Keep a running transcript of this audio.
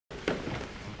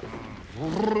The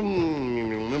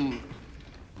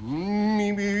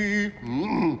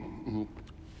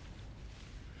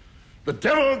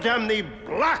devil damn thee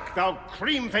black, thou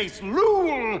cream-faced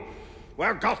loon!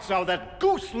 Where gotst thou that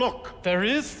goose look? There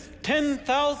is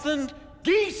 10,000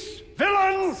 geese,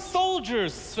 villains!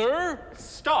 Soldiers, sir!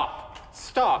 Stop!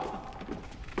 Stop!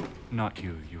 Not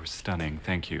you. You were stunning.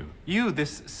 Thank you. You,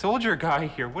 this soldier guy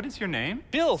here, what is your name?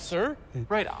 Bill, sir.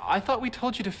 Right, I thought we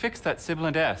told you to fix that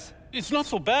sibilant S. It's not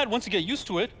so bad once you get used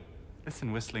to it.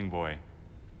 Listen, whistling boy,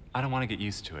 I don't want to get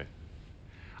used to it.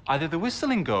 Either the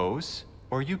whistling goes,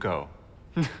 or you go.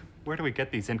 Where do we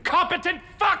get these incompetent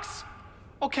fucks?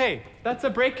 Okay, that's a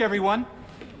break, everyone.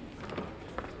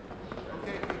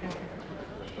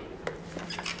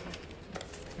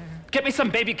 Get me some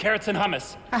baby carrots and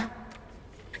hummus.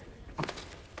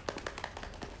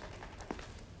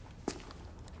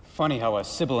 Funny how a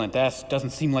sibilant S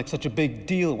doesn't seem like such a big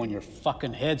deal when your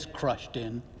fucking head's crushed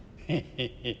in.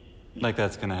 Like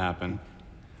that's gonna happen.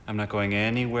 I'm not going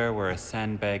anywhere where a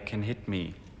sandbag can hit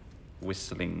me,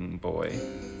 whistling boy.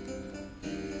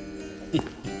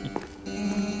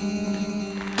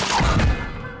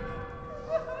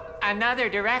 Another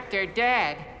director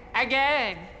dead.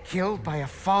 Again. Killed by a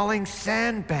falling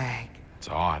sandbag. It's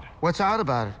odd. What's odd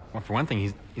about it? Well, for one thing,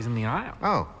 he's in the aisle.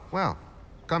 Oh, well,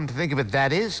 come to think of it,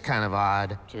 that is kind of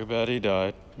odd. Too bad he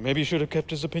died. Maybe he should have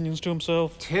kept his opinions to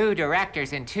himself. 2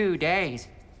 directors in 2 days.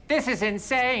 This is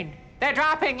insane. They're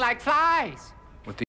dropping like flies.